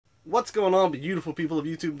What's going on, beautiful people of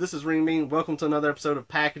YouTube? This is Renebean. Welcome to another episode of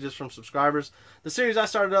Packages from Subscribers. The series I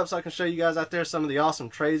started up so I can show you guys out there some of the awesome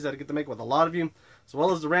trades that I get to make with a lot of you, as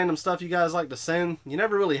well as the random stuff you guys like to send. You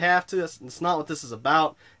never really have to. It's not what this is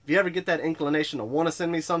about. If you ever get that inclination to want to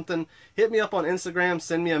send me something, hit me up on Instagram,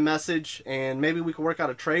 send me a message, and maybe we can work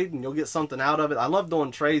out a trade and you'll get something out of it. I love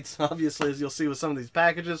doing trades, obviously, as you'll see with some of these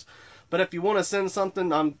packages. But if you want to send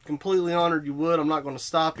something, I'm completely honored you would. I'm not going to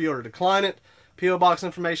stop you or decline it. P.O. Box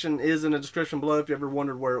information is in the description below if you ever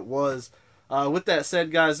wondered where it was. With that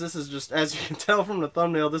said, guys, this is just, as you can tell from the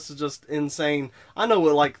thumbnail, this is just insane. I know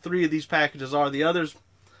what like 3 of these packages are. The others,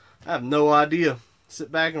 I have no idea.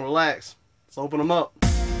 Sit back and relax. Let's open them up.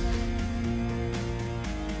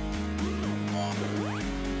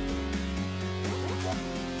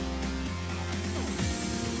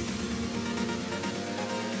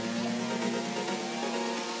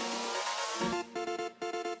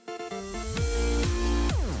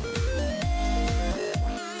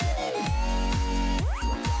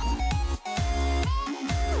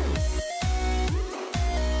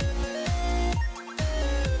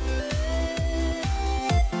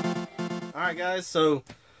 Alright guys, so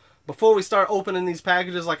before we start opening these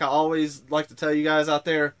packages, like I always like to tell you guys out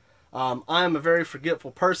there, I am a very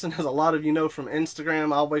forgetful person, as a lot of you know from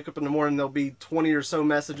Instagram. I'll wake up in the morning, there'll be 20 or so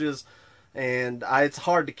messages, and it's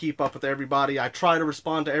hard to keep up with everybody. I try to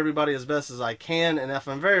respond to everybody as best as I can, and if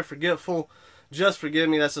I'm very forgetful, just forgive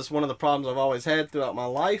me. That's just one of the problems I've always had throughout my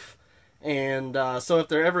life. And so if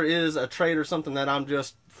there ever is a trade or something that I'm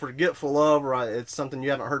just forgetful of, or it's something you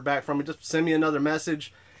haven't heard back from me, just send me another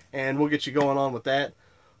message and we'll get you going on with that.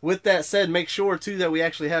 With that said, make sure too that we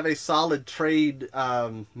actually have a solid trade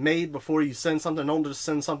made before you send something. Don't just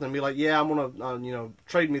send something and be like, yeah, I'm gonna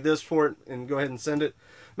trade me this for it, and go ahead and send it.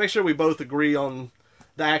 Make sure we both agree on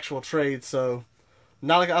the actual trade. So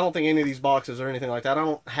not like, I don't think any of these boxes or anything like that, I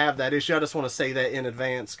don't have that issue. I just want to say that in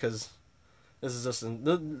advance, because this is just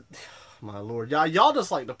my lord, y'all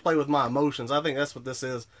just like to play with my emotions. I think that's what this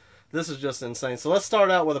is. This is just insane. So let's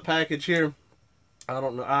start out with a package here. I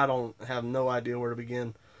don't know. I don't have no idea where to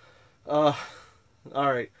begin. All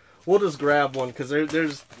right, we'll just grab one because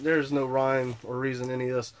there's no rhyme or reason in any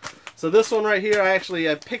of this. So this one right here, I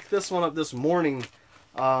picked this one up this morning,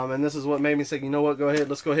 and this is what made me say, you know what?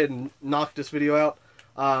 Let's go ahead and knock this video out.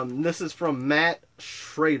 This is from Matt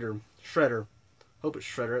Schrader. Hope it's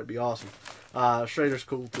Shredder. That'd be awesome. Schrader's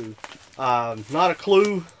cool too. Not a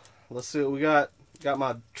clue. Let's see what we got. Got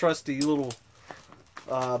my trusty little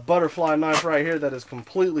butterfly knife right here that is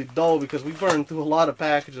completely dull because we burned through a lot of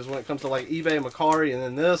packages when it comes to like eBay, Macari, and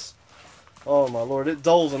then this. Oh my lord, it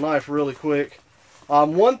dulls a knife really quick.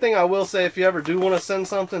 One thing I will say, if you ever do want to send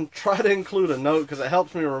something, try to include a note because it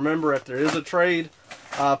helps me remember if there is a trade.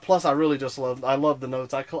 Plus, I really just love the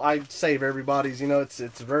notes. I save everybody's. It's a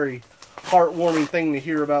very heartwarming thing to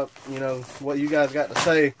hear about. What you guys got to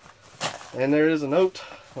say. And there is a note.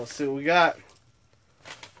 Let's see what we got.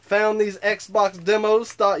 Found these Xbox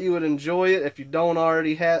demos. Thought you would enjoy it if you don't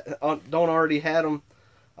already had them.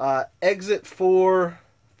 Exit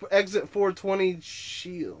 420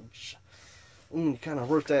 shields. You kind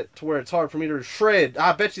of wrote that to where it's hard for me to shred.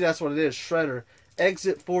 I bet you that's what it is. Shredder.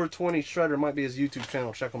 Exit 420 Shredder might be his YouTube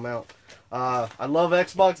channel. Check him out. I love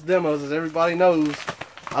Xbox demos, as everybody knows.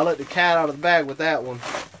 I let the cat out of the bag with that one.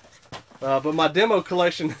 But my demo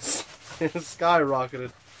collection is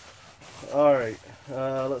skyrocketed. All right.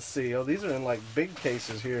 Let's see. Oh, these are in like big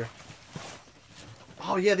cases here.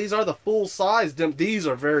 Oh yeah, these are the full size. These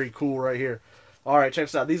are very cool right here. All right, check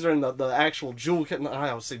this out. These are in the actual jewel.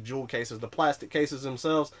 I would say jewel cases, the plastic cases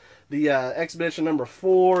themselves. The Expedition number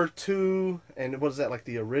 4, 2, and what is that, like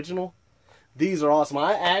the original? These are awesome.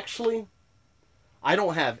 I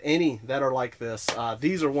don't have any that are like this.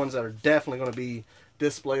 These are ones that are definitely going to be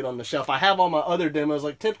displayed on the shelf. I have all my other demos.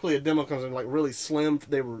 Like typically a demo comes in like really slim.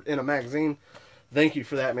 They were in a magazine. Thank you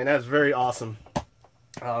for that, man. That's very awesome.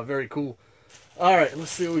 Very cool. All right,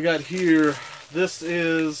 let's see what we got here. This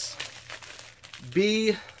is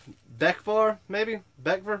B. Bekvar, maybe?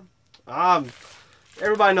 Bekvar?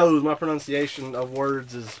 Everybody knows my pronunciation of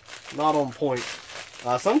words is not on point.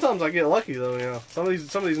 Sometimes I get lucky, though, Some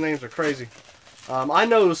of these names are crazy. I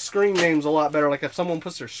know screen names a lot better. Like if someone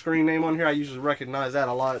puts their screen name on here, I usually recognize that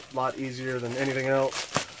a lot easier than anything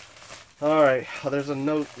else. All right, there's a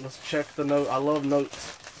note. Let's check the note. I love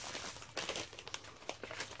notes.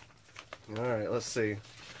 All right, let's see.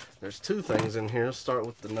 There's 2 things in here. Let's start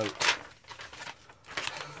with the note.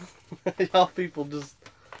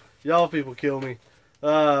 Y'all people kill me.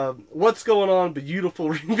 What's going on, beautiful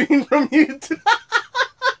Renebean from YouTube?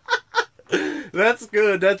 That's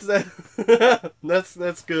good. That's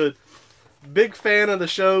good. Big fan of the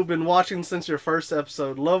show. Been watching since your first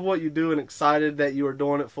episode. Love what you do and excited that you are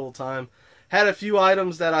doing it full time. Had a few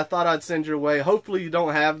items that I thought I'd send your way. Hopefully you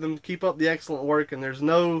don't have them. Keep up the excellent work. And there's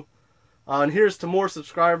no... and here's to more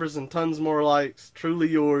subscribers and tons more likes. Truly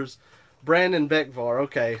yours, Brandon Beckvar.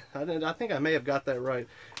 Okay, I think I may have got that right.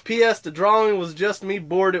 P.S. The drawing was just me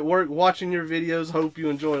bored at work watching your videos. Hope you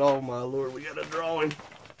enjoyed. Oh my lord, we got a drawing.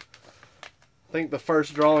 I think the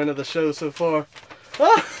first drawing of the show so far.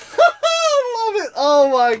 I love it. Oh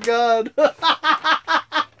my god.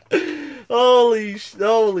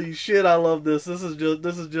 holy shit, I love this. This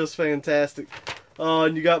is just fantastic. Oh,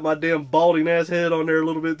 and you got my damn balding ass head on there a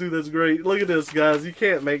little bit too. That's great. Look at this, guys. You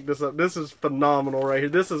can't make this up. This is phenomenal right here.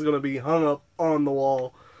 This is going to be hung up on the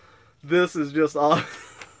wall. This is just awesome.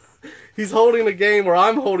 He's holding a game, or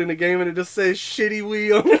I'm holding a game, and it just says "Shitty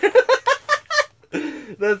Wii" on there.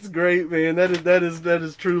 That's great, man. That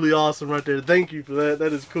is truly awesome right there. Thank you for that.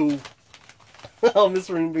 That is cool. Oh, Miss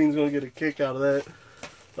Renebean's going to get a kick out of that.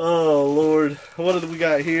 Oh Lord, what do we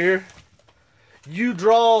got here? You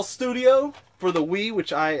Draw Studio for the Wii,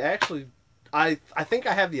 which I think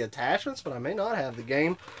I have the attachments, but I may not have the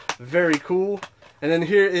game. Very cool. And then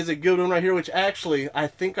here is a good one right here, which actually I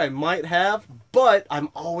think I might have, but I'm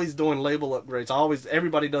always doing label upgrades.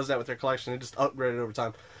 Everybody does that with their collection. They just upgrade it over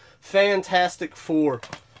time. Fantastic Four,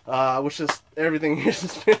 which is everything here.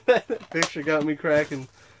 That picture got me cracking.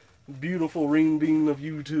 Beautiful Renebean of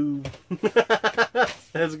YouTube.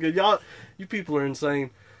 That's good. Y'all, you people are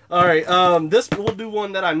insane. Alright, we'll do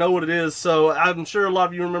one that I know what it is. So I'm sure a lot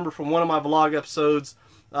of you remember from one of my vlog episodes,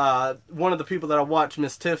 one of the people that I watched,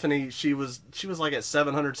 Miss Tiffany, she was like at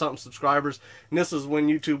 700 something subscribers, and this is when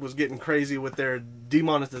YouTube was getting crazy with their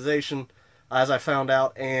demonetization, as I found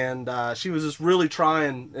out, and she was just really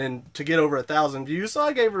trying to get over 1,000 views, so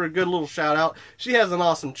I gave her a good little shout out. She has an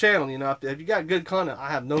awesome channel, you know. If you got good content,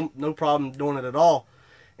 I have no problem doing it at all.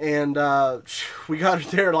 And we got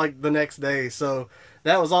her there like the next day, so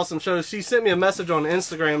that was awesome show. She sent me a message on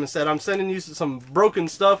Instagram and said, I'm sending you some broken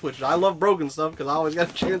stuff, which I love broken stuff because I always got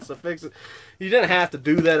a chance to fix it. You didn't have to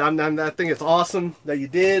do that. I think it's awesome that you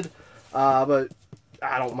did, but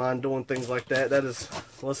I don't mind doing things like that. That is,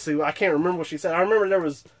 let's see, I can't remember what she said. I remember there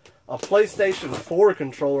was a PlayStation 4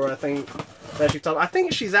 controller, I think, that she talked. I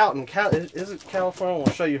think she's out in is it California?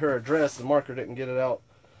 I'll show you her address. The marker didn't get it out.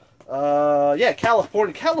 Yeah,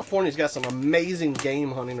 California. California's got some amazing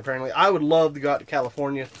game hunting, apparently. I would love to go out to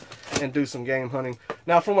California and do some game hunting.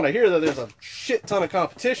 Now, from what I hear, though, there's a shit ton of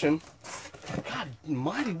competition. God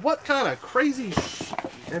almighty, what kind of crazy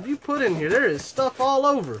have you put in here? There is stuff all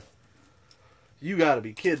over. You gotta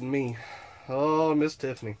be kidding me. Oh, Miss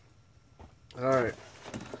Tiffany. Alright.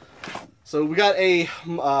 So we got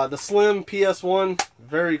the Slim PS1.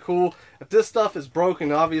 Very cool. If this stuff is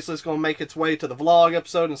broken, obviously it's going to make its way to the vlog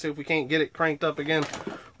episode and see if we can't get it cranked up again.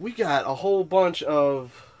 We got a whole bunch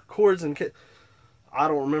of cords and I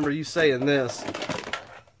don't remember you saying this.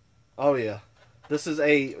 Oh yeah. This is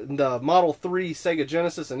the Model 3 Sega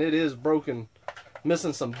Genesis, and it is broken.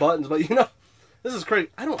 Missing some buttons, but you know, this is crazy.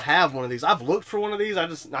 I don't have one of these. I've looked for one of these.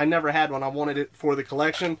 I never had one. I wanted it for the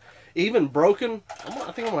collection. Even broken,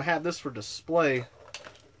 I think I'm going to have this for display.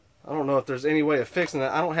 I don't know if there's any way of fixing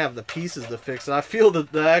that. I don't have the pieces to fix it. I feel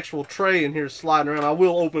that the actual tray in here is sliding around. I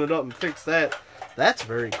will open it up and fix that. That's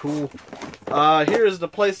very cool. Here is the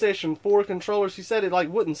PlayStation 4 controller. She said it like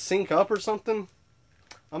wouldn't sync up or something.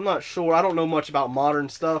 I'm not sure. I don't know much about modern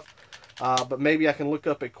stuff. But maybe I can look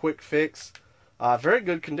up a quick fix. Very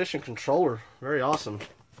good condition controller. Very awesome.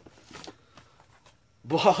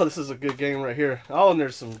 Wow, this is a good game right here. Oh, and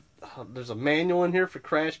there's a manual in here for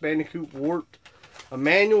Crash Bandicoot Warped. A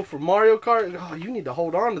manual for Mario Kart. Oh, you need to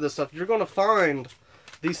hold on to this stuff. You're going to find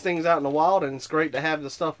these things out in the wild, and it's great to have the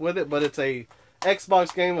stuff with it, but it's a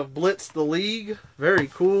Xbox game of Blitz the League. Very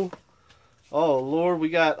cool. Oh, Lord, we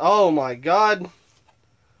got, oh my God.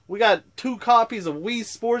 We got 2 copies of Wii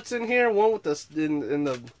Sports in here. One with this in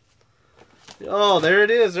the... Oh, there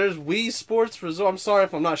it is. There's Wii Sports Resort. I'm sorry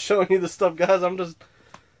if I'm not showing you the stuff, guys. I'm just...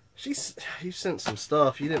 You sent some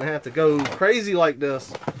stuff. You didn't have to go crazy like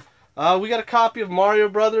this. We got a copy of Mario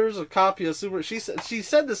Brothers, a copy of Super... She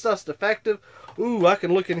said this stuff's defective. Ooh, I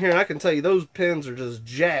can look in here and I can tell you those pins are just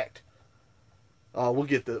jacked. We'll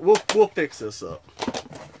get this. We'll fix this up.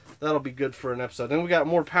 That'll be good for an episode. Then we got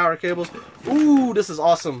more power cables. Ooh, this is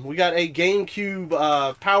awesome. We got a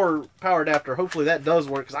GameCube power adapter. Hopefully that does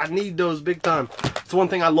work, because I need those big time. It's one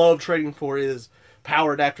thing I love trading for is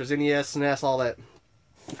power adapters, NES, SNES, all that.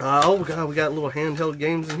 Oh God, we got little handheld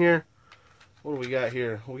games in here. What do we got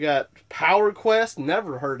here? We got Power Quest.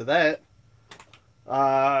 Never heard of that.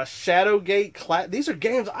 Shadowgate. These are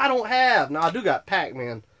games I don't have. Now, I do got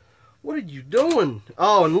Pac-Man. What are you doing?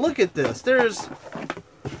 Oh, and look at this. There's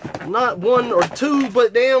not 1 or 2,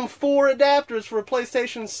 but damn 4 adapters for a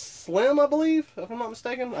PlayStation Slim, I believe, if I'm not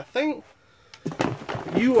mistaken. I think.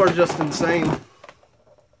 You are just insane.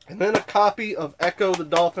 And then a copy of Echo the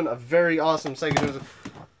Dolphin, a very awesome Sega Genesis.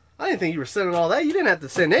 I didn't think you were sending all that. You didn't have to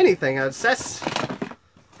send anything. That's...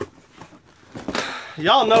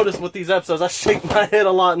 Y'all notice with these episodes, I shake my head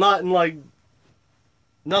a lot. Not in like...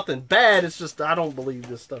 nothing bad. It's just, I don't believe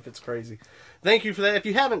this stuff. It's crazy. Thank you for that. If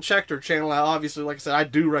you haven't checked her channel out, obviously, like I said, I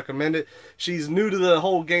do recommend it. She's new to the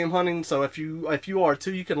whole game hunting, so if you are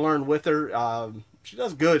too, you can learn with her. She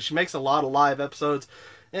does good. She makes a lot of live episodes,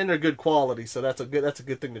 and they're good quality, so that's a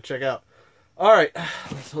good thing to check out. All right,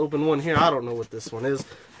 let's open one here. I don't know what this one is.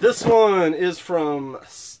 This one is from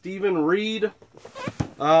Stephen Reed.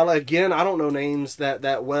 Again, I don't know names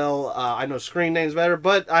that well. I know screen names better,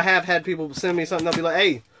 but I have had people send me something. They'll be like,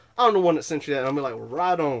 "Hey, I'm the one that sent you that." And I'll be like, well,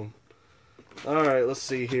 "Right on." All right, let's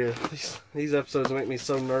see here. These episodes make me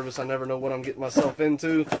so nervous. I never know what I'm getting myself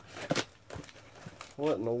into.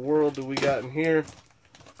 What in the world do we got in here?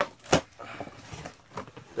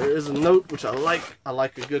 There is a note, which I like. I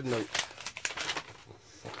like a good note.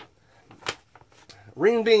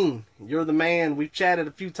 Renebean, you're the man. We've chatted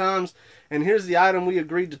a few times, and here's the item we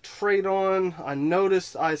agreed to trade on. I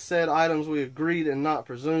noticed I said items we agreed and not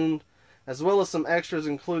presumed, as well as some extras,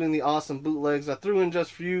 including the awesome bootlegs I threw in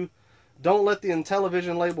just for you. Don't let the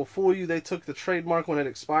Intellivision label fool you. They took the trademark when it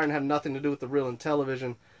expired and had nothing to do with the real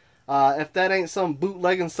Intellivision. If that ain't some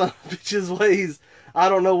bootlegging son of a bitch's ways, I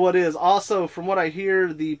don't know what is. Also, from what I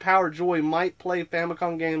hear, the Power Joy might play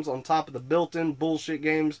Famicom games on top of the built-in bullshit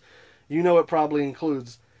games. You know it probably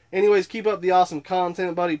includes. Anyways, keep up the awesome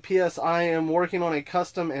content, buddy. P.S. I am working on a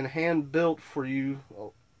custom and hand-built for you,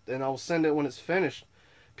 and I'll send it when it's finished.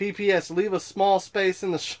 P.P.S. Leave a small space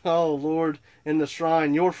in the oh Lord, in the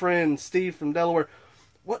shrine. Your friend Steve from Delaware.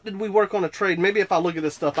 What did we work on a trade? Maybe if I look at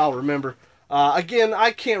this stuff, I'll remember. Again,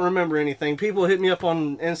 I can't remember anything. People hit me up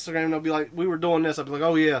on Instagram and they'll be like, "We were doing this." I'll be like,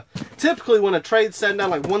 "Oh yeah." Typically, when a trade's set down,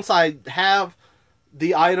 like once I have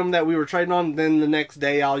the item that we were trading on, then the next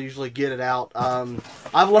day I'll usually get it out.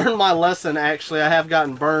 I've learned my lesson. Actually, I have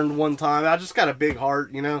gotten burned one time. I just got a big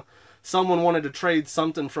heart, you know. Someone wanted to trade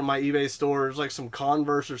something from my eBay store. It was like some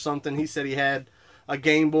Converse or something. He said he had a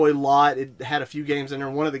Game Boy lot. It had a few games in there.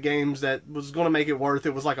 One of the games that was going to make it worth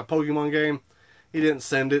it was like a Pokemon game. He didn't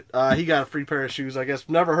send it. He got a free pair of shoes, I guess.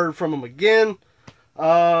 Never heard from him again.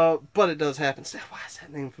 But it does happen. Why is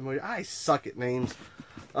that name familiar? I suck at names.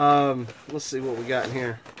 Let's see what we got in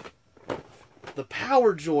here. The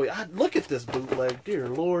Power Joy. Look at this bootleg. Dear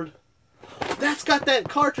Lord. That's got that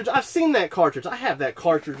cartridge. I've seen that cartridge. I have that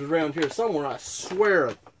cartridge around here somewhere. I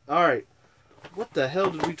swear. Alright. What the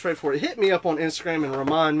hell did we trade for? Hit me up on Instagram and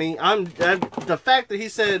remind me. The fact that he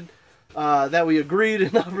said that we agreed,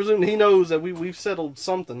 and I presume he knows that we've settled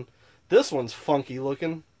something. This one's funky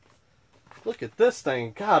looking. Look at this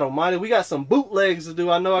thing. God almighty. We got some bootlegs to do.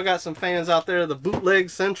 I know I got some fans out there. The Bootleg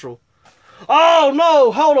Central. Oh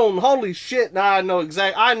no! Hold on. Holy shit. Now I know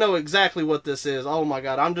exactly what this is. Oh my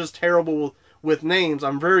god. I'm just terrible with names.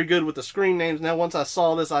 I'm very good with the screen names. Now once I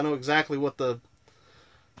saw this, I know exactly what the...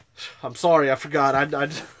 I'm sorry, I forgot.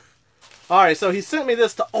 Alright, so he sent me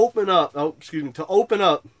this to open up. Oh, excuse me. To open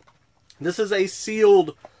up. This is a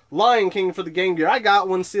sealed Lion King for the Game Gear. I got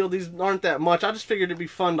one sealed. These aren't that much. I just figured it'd be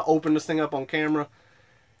fun to open this thing up on camera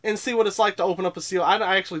and see what it's like to open up a seal. I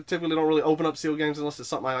actually typically don't really open up sealed games unless it's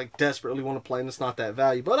something I like desperately want to play and it's not that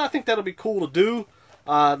value. But I think that'll be cool to do.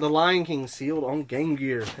 The Lion King sealed on Game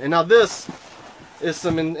Gear. And now this is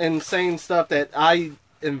some insane stuff that I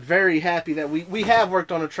am very happy that we have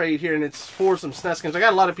worked on a trade here, and it's for some SNES games. I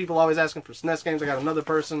got a lot of people always asking for SNES games. I got another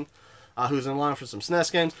person who's in line for some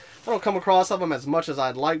SNES games. I don't come across of them as much as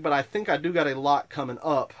I'd like, but I think I do got a lot coming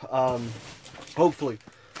up. Hopefully.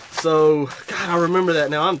 So, God, I remember that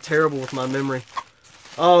now. I'm terrible with my memory.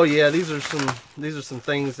 Oh yeah, these are some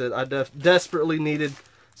things that I desperately needed.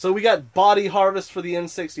 So we got Body Harvest for the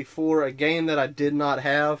N64, a game that I did not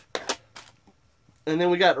have. And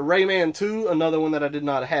then we got Rayman 2, another one that I did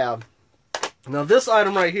not have. Now this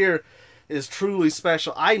item right here is truly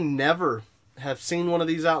special. I never have seen one of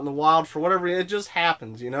these out in the wild for whatever. It just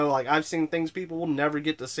happens, you know. Like I've seen things people will never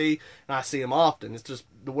get to see, and I see them often. It's just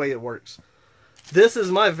the way it works. This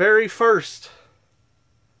is my very first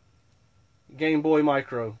Game Boy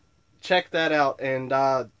Micro. Check that out. And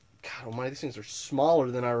God almighty, these things are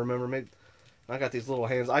smaller than I remember. Maybe I got these little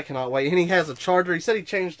hands. I cannot wait. And he has a charger. He said he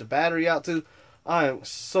changed the battery out too. I am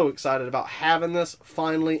so excited about having this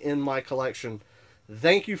finally in my collection.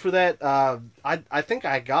 Thank you for that. I think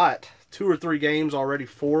I got 2 or 3 games already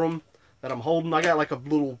for them that I'm holding. I got like a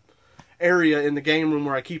little area in the game room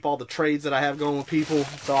where I keep all the trades that I have going with people,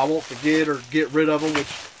 so I won't forget or get rid of them, which,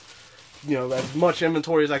 you know, as much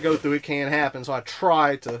inventory as I go through, it can happen, so I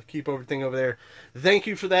try to keep everything over there. Thank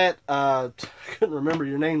you for that. I couldn't remember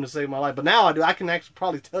your name to save my life, but now I do. I can actually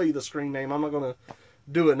probably tell you the screen name. I'm not going to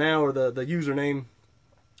do it now, or the username.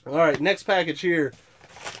 Alright, next package here.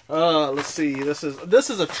 Let's see. This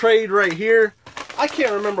is a trade right here. I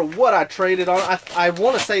can't remember what I traded on. I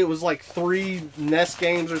want to say it was like 3 NES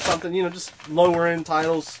games or something, you know, just lower end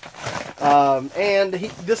titles. And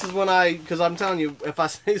this is when because I'm telling you, if I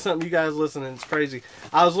say something, you guys listen, and it's crazy.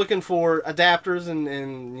 I was looking for adapters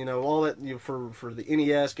and you know, all that, you know, for the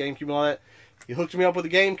NES, GameCube, and all that. He hooked me up with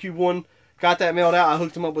the GameCube one, got that mailed out. I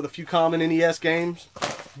hooked him up with a few common NES games.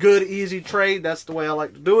 Good, easy trade. That's the way I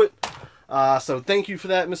like to do it. So thank you for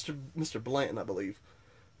that, Mr. Blanton, I believe.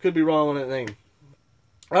 Could be wrong on that name.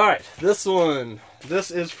 Alright, this one. This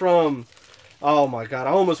is from, oh my god,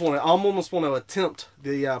 I almost want to attempt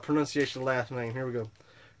the pronunciation of the last name. Here we go.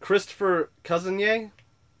 Christopher Cousinet.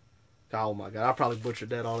 Oh my god, I probably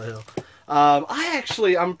butchered that all the hell.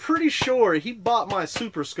 I'm pretty sure he bought my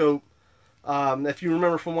Super Scope. If you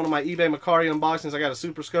remember from one of my eBay Macari unboxings, I got a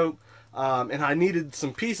Super Scope. And I needed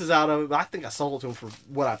some pieces out of it. I think I sold it to him for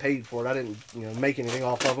what I paid for it. I didn't, you know, make anything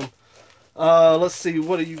off of them. Let's see,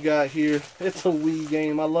 what do you got here? It's a Wii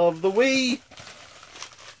game. I love the Wii.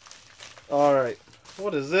 Alright,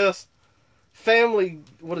 what is this? Family,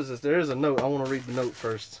 what is this? There is a note. I want to read the note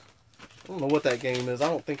first. I don't know what that game is. I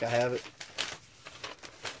don't think I have it.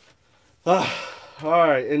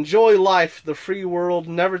 Alright, enjoy life, the free world.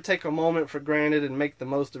 Never take a moment for granted and make the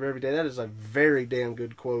most of every day. That is a very damn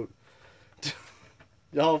good quote.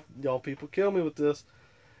 Y'all people kill me with this.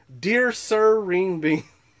 Dear Sir Renebean.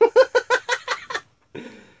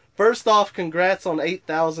 First off, congrats on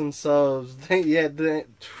 8,000 subs. Yeah,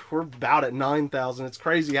 we're about at 9,000. It's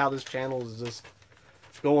crazy how this channel is just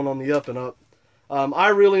going on the up and up. I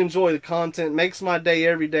really enjoy the content. Makes my day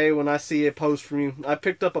every day when I see a post from you. I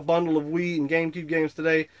picked up a bundle of Wii and GameCube games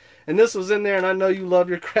today, and this was in there, and I know you love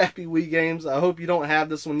your crappy Wii games. I hope you don't have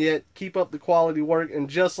this one yet. Keep up the quality work, and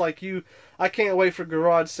just like you, I can't wait for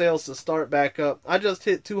garage sales to start back up. I just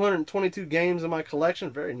hit 222 games in my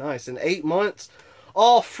collection. Very nice. In 8 months,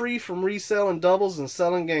 all free from reselling doubles and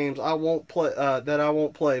selling games I won't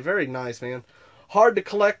play. Very nice, man. Hard to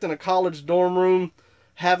collect in a college dorm room.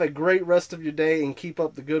 Have a great rest of your day and keep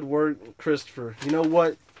up the good work, Christopher. You know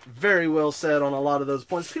what? Very well said on a lot of those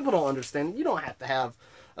points. People don't understand. You don't have to have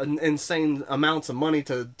insane amounts of money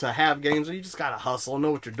to have games. You just gotta hustle and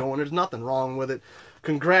know what you're doing. There's nothing wrong with it.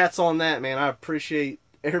 Congrats on that, man. I appreciate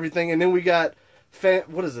everything. And then we got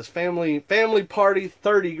what is this? Family Party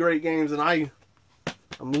 30 great games, and I'm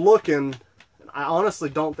looking. I honestly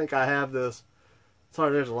don't think I have this.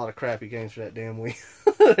 Sorry, there's a lot of crappy games for that damn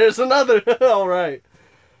Wii. There's another. All right.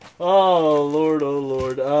 Oh Lord, oh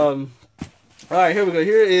Lord. All right, here we go.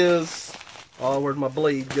 Here is. Oh, where'd my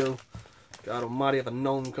blade go? God Almighty! If a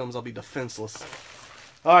gnome comes, I'll be defenseless.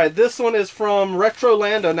 All right, this one is from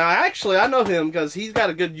Retrolando. Now, actually, I know him because he's got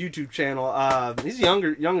a good YouTube channel. He's a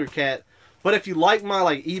younger cat. But if you like my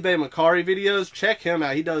eBay Macari videos, check him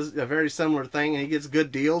out. He does a very similar thing, and he gets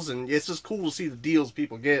good deals, and it's just cool to see the deals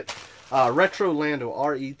people get. Retrolando,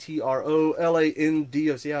 R-E-T-R-O-L-A-N-D-O.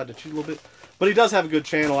 See how I did cheat a little bit? But he does have a good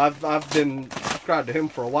channel. I've been subscribed to him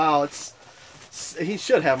for a while. He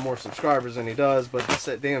should have more subscribers than he does, but it's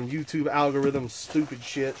that damn YouTube algorithm stupid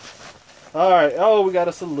shit. Alright, oh, we got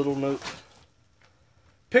us a little note.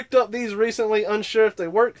 Picked up these recently, unsure if they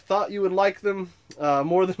work. Thought you would like them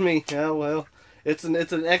more than me. Yeah, well, it's an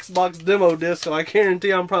Xbox demo disc, so I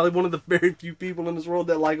guarantee I'm probably one of the very few people in this world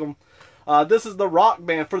that like them. This is the Rock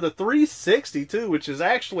Band for the 360 too, which is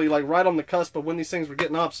actually right on the cusp of when these things were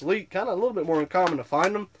getting obsolete. Kind of a little bit more uncommon to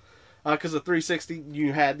find them, because the 360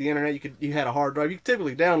 you had the internet, you had a hard drive. You could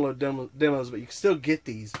typically download demos, but you can still get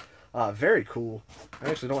these. Very cool. I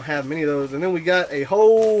actually don't have many of those. And then we got a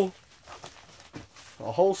whole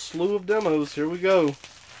slew of demos. Here we go.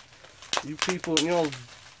 You people, you know,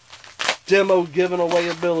 demo giving away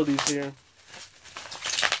abilities here.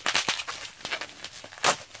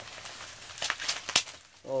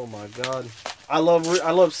 Oh my God. I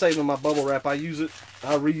love saving my bubble wrap. I use it.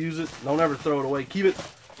 I reuse it. Don't ever throw it away. Keep it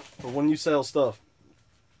for when you sell stuff.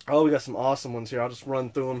 Oh, we got some awesome ones here. I'll just run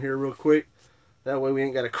through them here real quick. That way we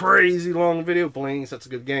ain't got a crazy long video. Blings, that's a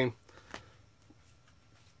good game.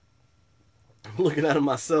 I'm looking at them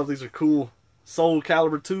myself. These are cool. Soul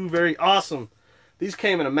Calibur 2, very awesome. These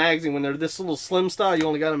came in a magazine when they're this little slim style. You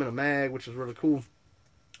only got them in a mag, which is really cool.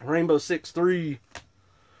 Rainbow Six 3.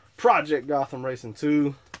 Project Gotham Racing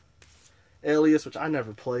 2. Alias, which I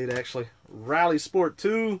never played actually. Rally Sport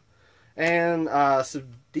 2. and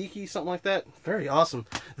Siddiqui, something like that. Very awesome.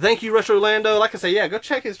 Thank you, Retro Lando. Like I say, yeah, go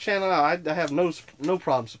check his channel out. I have no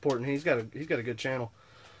problem supporting him. He's got a good channel.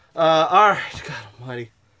 All right, God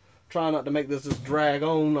Almighty, try not to make this just drag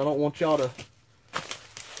on. I don't want y'all to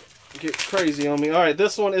get crazy on me. All right,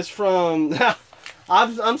 this one is from.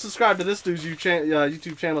 I'm subscribed to this dude's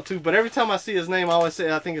YouTube channel too. But every time I see his name, I always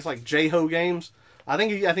say I think it's like J-Ho Games. I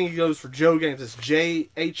think he goes for Joe Games. It's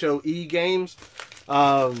J-H-O-E Games.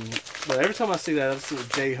 But every time I see that, I just see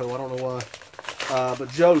J-Ho. I don't know why. But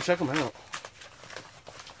Joe, check him out.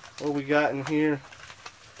 What we got in here?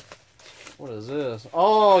 What is this?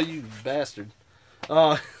 Oh, you bastard.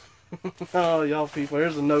 Oh, y'all people.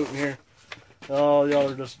 Here's a note in here. Oh, y'all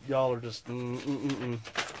are just.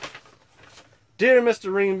 Dear Mr.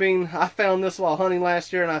 Renebean, I found this while hunting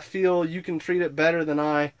last year, and I feel you can treat it better than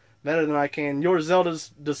I can. Your Zelda's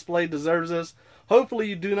display deserves this. Hopefully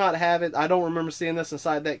you do not have it. I don't remember seeing this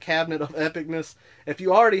inside that cabinet of epicness. If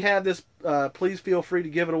you already have this, please feel free to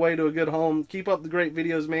give it away to a good home. Keep up the great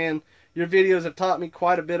videos, man. Your videos have taught me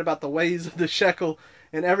quite a bit about the ways of the shekel,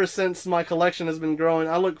 and ever since my collection has been growing,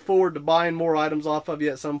 I look forward to buying more items off of you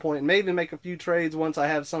at some point, and maybe make a few trades once I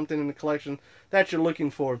have something in the collection that you're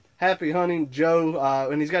looking for. Happy hunting, Joe,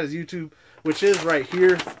 and he's got his YouTube, which is right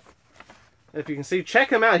here. If you can see, check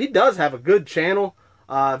him out. He does have a good channel.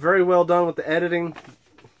 Very well done with the editing.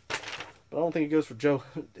 But I don't think it goes for Joe.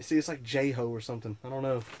 See, it's like J-Ho or something. I don't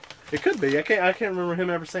know. It could be. I can't remember him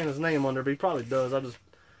ever saying his name on there, but he probably does. I just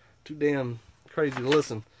too damn crazy to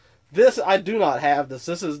listen. This I do not have. This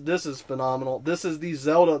is phenomenal. This is the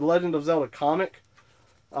Legend of Zelda comic.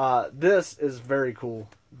 This is very cool.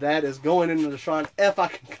 That is going into the shrine if I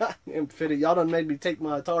can goddamn fit it. Y'all done made me take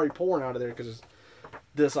my Atari porn out of there because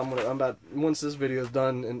this I'm about once this video is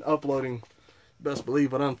done and uploading. Best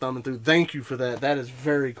believe what I'm thumbing through. Thank you for that. That is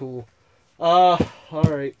very cool. All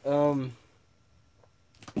right.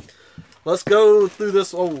 Let's go through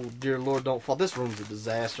this. Oh, dear Lord, don't fall. This room's a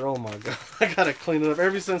disaster. Oh, my God. I got to clean it up.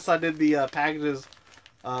 Ever since I did the packages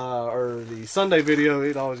or the Sunday video,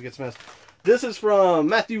 it always gets messed. This is from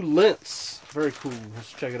Matthew Lentz. Very cool.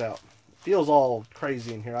 Let's check it out. Feels all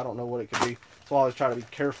crazy in here. I don't know what it could be. So I always try to be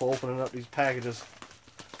careful opening up these packages.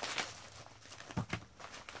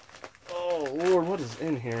 Oh, Lord, what is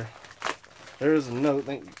in here? There is a note.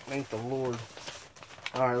 Thank the Lord.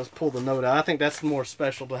 Alright, let's pull the note out. I think that's more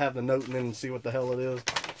special to have the note in and see what the hell it is.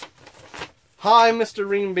 Hi, Mr.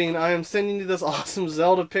 Renebean. I am sending you this awesome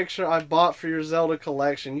Zelda picture I bought for your Zelda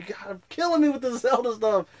collection. You guys are killing me with the Zelda stuff. I'm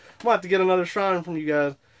going to have to get another shrine from you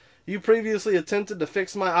guys. You previously attempted to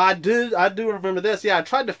fix my... I do remember this. Yeah, I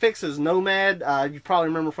tried to fix his Nomad. You probably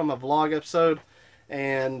remember from a vlog episode.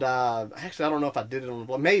 And actually, I don't know if I did it on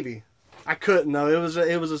the vlog. Maybe. I couldn't, though. It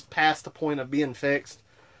was just past the point of being fixed.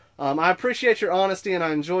 I appreciate your honesty, and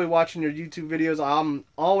I enjoy watching your YouTube videos. I'm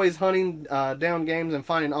always hunting down games and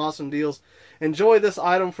finding awesome deals. Enjoy this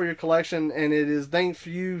item for your collection, and it is thanks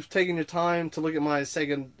for you taking your time to look at my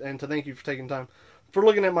Sega, and to thank you for taking time for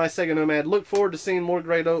looking at my Sega Nomad. Look forward to seeing more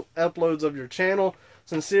great uploads of your channel.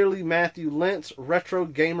 Sincerely, Matthew Lentz, Retro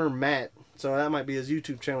Gamer Matt. So that might be his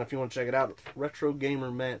YouTube channel if you want to check it out. Retro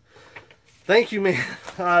Gamer Matt. Thank you, man.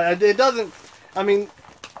 It doesn't... I mean...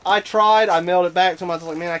 I tried. I mailed it back to him. I was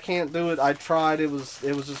like, man, I can't do it. I tried. It was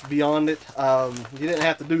just beyond it. You didn't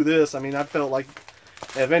have to do this. I mean, I felt like,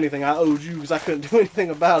 if anything, I owed you because I couldn't do anything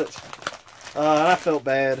about it. And I felt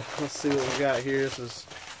bad. Let's see what we got here. This is...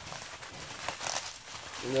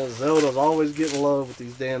 You know, Zelda's always getting love with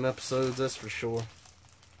these damn episodes, that's for sure.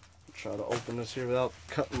 I'll try to open this here without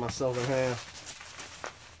cutting myself in half.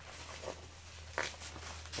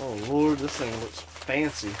 Oh, Lord, this thing looks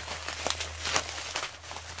fancy.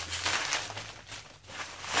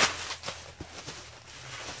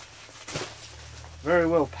 Very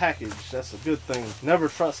well packaged. That's a good thing. Never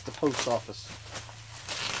trust the post office.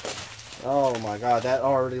 Oh my God, that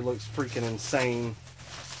already looks freaking insane.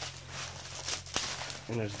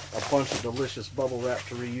 And there's a bunch of delicious bubble wrap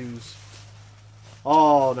to reuse.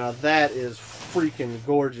 Oh, now that is freaking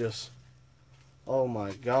gorgeous. Oh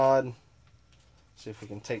my God. Let's see if we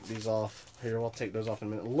can take these off. Here, we'll take those off in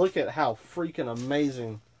a minute. Look at how freaking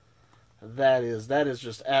amazing that is. That is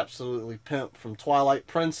just absolutely pimp from Twilight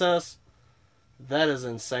Princess. That is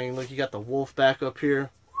insane. Look, you got the wolf back up here.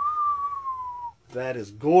 That is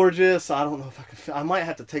gorgeous. I don't know if I can... I might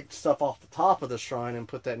have to take stuff off the top of the shrine and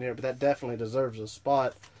put that near it, but that definitely deserves a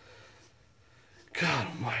spot. God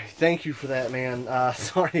almighty. Thank you for that, man.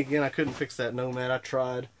 Sorry again, I couldn't fix that Nomad. I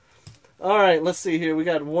tried. Alright, let's see here. We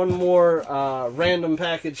got one more random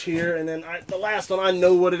package here, and then the last one, I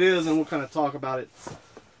know what it is, and we'll kind of talk about it.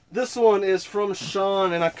 This one is from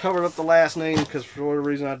Sean, and I covered up the last name because for whatever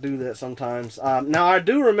reason I do that sometimes. Now, I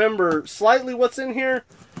do remember slightly what's in here.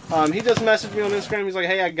 He just messaged me on Instagram. He's like,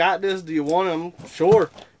 hey, I got this. Do you want them?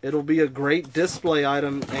 Sure. It'll be a great display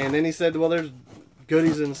item. And then he said, well, there's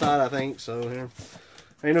goodies inside, I think. So, here.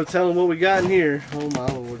 Ain't no telling what we got in here. Oh, my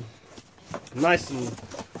Lord. Nice and...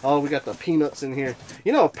 Oh, we got the peanuts in here.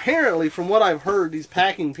 You know, apparently, from what I've heard, these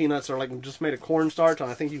packing peanuts are like just made of cornstarch, and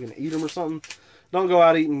I think you can eat them or something. Don't go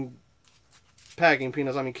out eating packing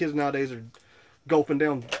peanuts. I mean, kids nowadays are gulping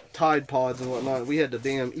down Tide Pods and whatnot. We had to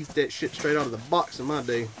damn eat that shit straight out of the box in my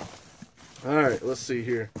day. Alright, let's see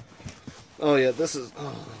here. Oh, yeah, this is...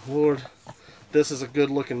 Oh, Lord. This is a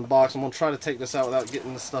good-looking box. I'm going to try to take this out without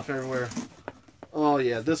getting this stuff everywhere. Oh,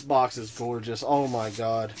 yeah, this box is gorgeous. Oh, my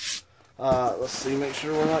God. Let's see, make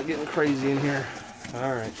sure we're not getting crazy in here.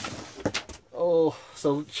 Alright. Oh,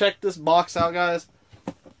 so check this box out, guys.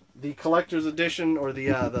 The collector's edition, or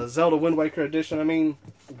the Zelda Wind Waker edition, I mean,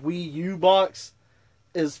 Wii U box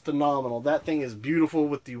is phenomenal. That thing is beautiful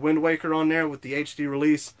with the Wind Waker on there, with the HD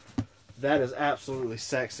release. That is absolutely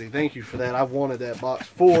sexy. Thank you for that. I wanted that box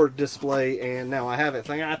for display, and now I have it.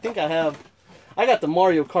 I think I got the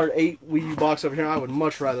Mario Kart 8 Wii U box over here. I would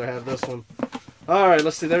much rather have this one. Alright,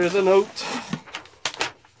 let's see. There is a note.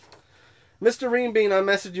 Mr. Renebean, I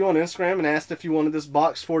messaged you on Instagram and asked if you wanted this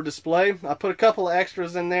box for display. I put a couple of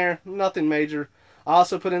extras in there, nothing major. I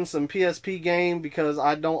also put in some PSP game because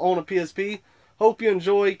I don't own a PSP. Hope you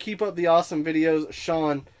enjoy. Keep up the awesome videos,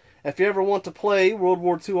 Sean. If you ever want to play World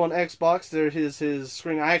War II on Xbox, there's his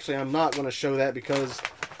screen. I'm not going to show that because,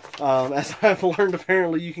 as I've learned,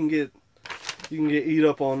 apparently you can get eat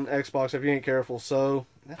up on Xbox if you ain't careful. So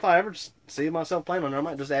if I ever see myself playing on there, I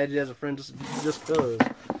might just add you as a friend just because.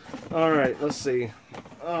 Alright, let's see.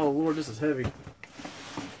 Oh, Lord, this is heavy.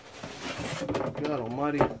 God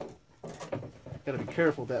almighty. Gotta be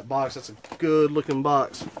careful with that box. That's a good-looking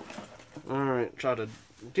box. Alright, try to...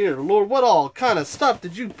 Dear Lord, what all kind of stuff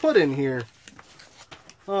did you put in here?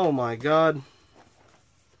 Oh, my God.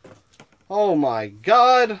 Oh, my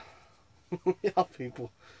God. Y'all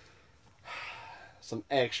people. Some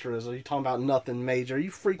extras. Are you talking about nothing major? Are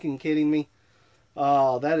you freaking kidding me?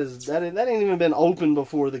 Oh, that ain't even been opened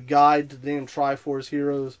before. The guide to damn Triforce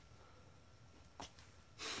Heroes.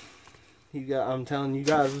 I'm telling you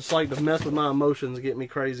guys, it's like to mess with my emotions, get me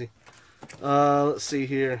crazy. Let's see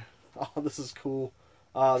here. Oh, this is cool.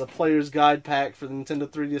 The player's guide pack for the Nintendo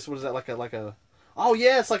 3DS. What is that? Like a? Oh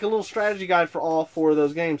yeah, it's like a little strategy guide for all 4 of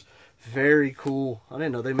those games. Very cool. I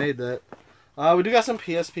didn't know they made that. We do got some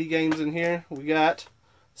PSP games in here. We got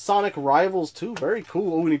Sonic Rivals 2, very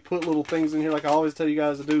cool. Oh, and you put little things in here like I always tell you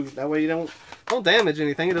guys to do. That way you don't damage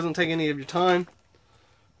anything. It doesn't take any of your time.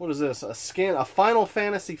 What is this? A skin, a Final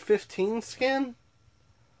Fantasy 15 skin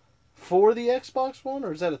for the Xbox One,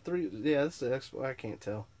 or is that a 3? Yeah, this is the Xbox. I can't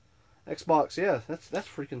tell. Xbox, yeah, that's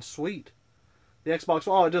freaking sweet. The Xbox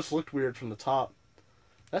One. Oh, it just looked weird from the top.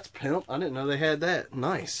 That's pimp. I didn't know they had that.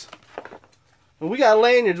 Nice. And we got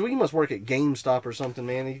lanyards. We must work at GameStop or something,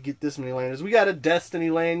 man. You get this many lanyards. We got a Destiny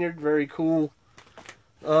lanyard. Very cool.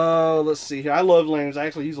 Let's see here. I love lanyards. I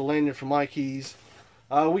actually use a lanyard for my keys.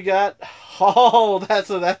 We got... Oh, that's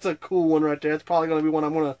a cool one right there. That's probably going to be one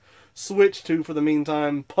I'm going to switch to for the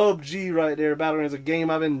meantime. PUBG right there. Battlegrounds is a game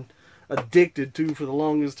I've been addicted to for the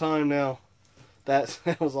longest time now. That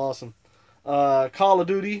was awesome. Call of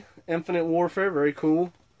Duty, Infinite Warfare. Very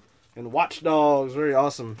cool. And Watch Dogs, very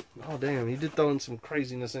awesome. Oh, damn, he did throw in some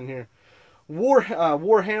craziness in here.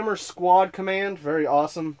 Warhammer Squad Command, very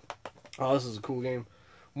awesome. Oh, this is a cool game.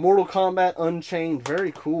 Mortal Kombat Unchained,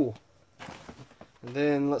 very cool. And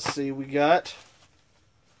then, let's see, we got...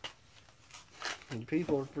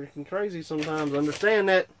 People are freaking crazy sometimes, understand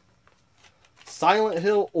that. Silent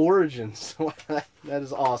Hill Origins. That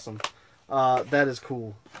is awesome. That is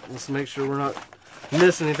cool. Let's make sure we're not...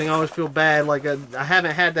 miss anything. I always feel bad like I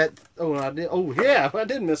haven't had that. Oh, I did. Oh yeah, I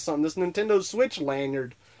did miss something. This Nintendo Switch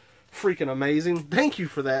lanyard, freaking amazing. Thank you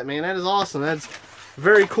for that, man. That is awesome. That's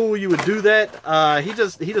very cool you would do that. He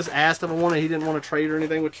just asked if I wanted. He didn't want to trade or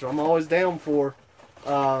anything, which I'm always down for.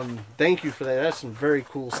 Thank you for that. That's some very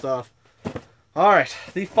cool stuff. Alright,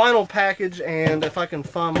 the final package, and if I can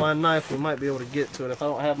find my knife, we might be able to get to it. If I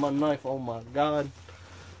don't have my knife, oh my god.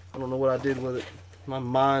 I don't know what I did with it. My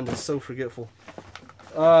mind is so forgetful.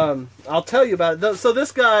 I'll tell you about it. So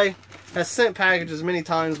this guy has sent packages many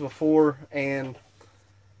times before, and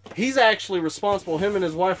he's actually responsible, him and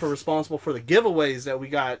his wife are responsible for the giveaways that we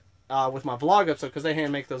got with my vlog episode, because they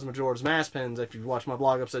hand make those Majora's Mask pins. If you watch my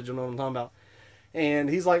vlog episode, you'll know what I'm talking about. And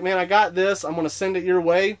he's like, man, I got this. I'm going to send it your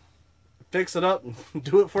way. Fix it up and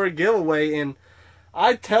do it for a giveaway. And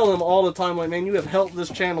I tell him all the time, like, man, you have helped this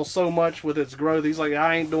channel so much with its growth. He's like,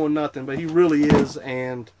 I ain't doing nothing, but he really is,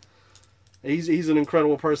 and he's an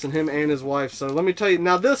incredible person, him and his wife. So let me tell you,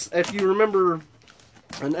 now this, if you remember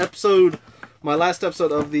an episode, my last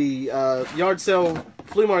episode of the yard sale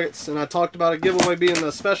flea markets, and I talked about a giveaway being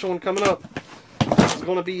the special one coming up. This is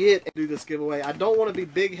going to be it. Do this giveaway. I don't want to be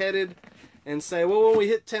big-headed and say, well, when we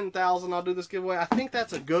hit 10,000, I'll do this giveaway. I think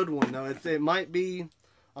that's a good one, though. It might be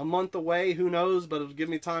a month away, who knows, but it'll give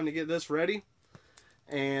me time to get this ready.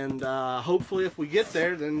 And hopefully if we get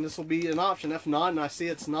there, then this will be an option. If not, and I see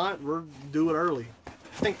it's not, we'll do it early. I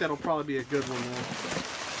think that'll probably be a good one,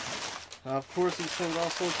 though. Of course, he sends all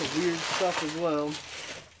sorts of weird stuff as well.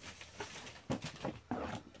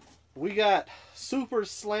 We got Super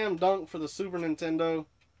Slam Dunk for the Super Nintendo.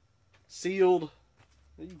 Sealed.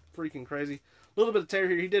 Are you freaking crazy? A little bit of tear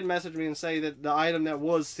here. He did message me and say that the item that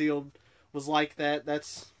was sealed was like that.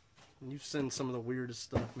 That's... You send some of the weirdest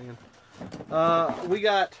stuff, man. We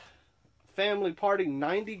got Family Party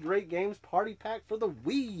 90 Great Games Party Pack for the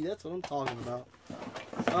Wii. That's what I'm talking about.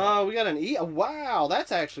 We got an wow,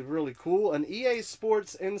 that's actually really cool. An EA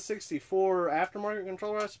Sports N64 aftermarket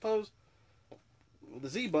controller, I suppose. The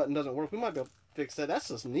Z button doesn't work. We might be able to fix that. That's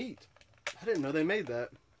just neat. I didn't know they made that.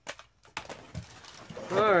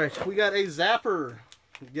 Alright, we got a Zapper.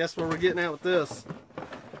 Guess where we're getting at with this.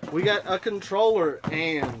 We got a controller,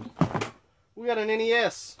 and we got an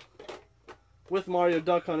NES with Mario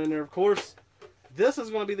Duck Hunt in there, of course. This is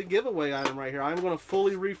going to be the giveaway item right here. I'm going to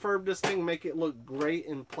fully refurb this thing, make it look great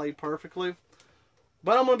and play perfectly.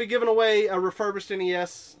 But I'm going to be giving away a refurbished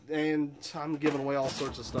NES, and I'm giving away all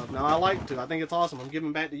sorts of stuff. Now, I like to. I think it's awesome. I'm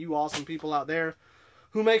giving back to you awesome people out there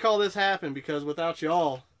who make all this happen, because without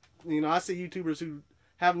y'all, you know, I see YouTubers who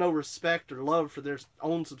have no respect or love for their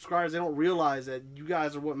own subscribers. They don't realize that you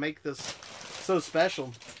guys are what make this so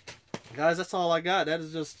special. Guys, that's all I got. That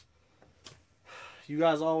is just... You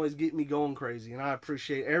guys always get me going crazy, and I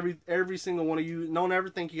appreciate every single one of you. Don't ever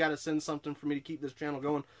think you got to send something for me to keep this channel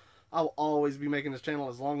going. I'll always be making this channel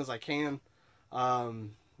as long as I can.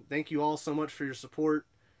 Thank you all so much for your support,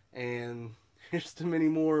 and here's to many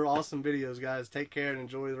more awesome videos, guys. Take care and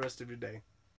enjoy the rest of your day.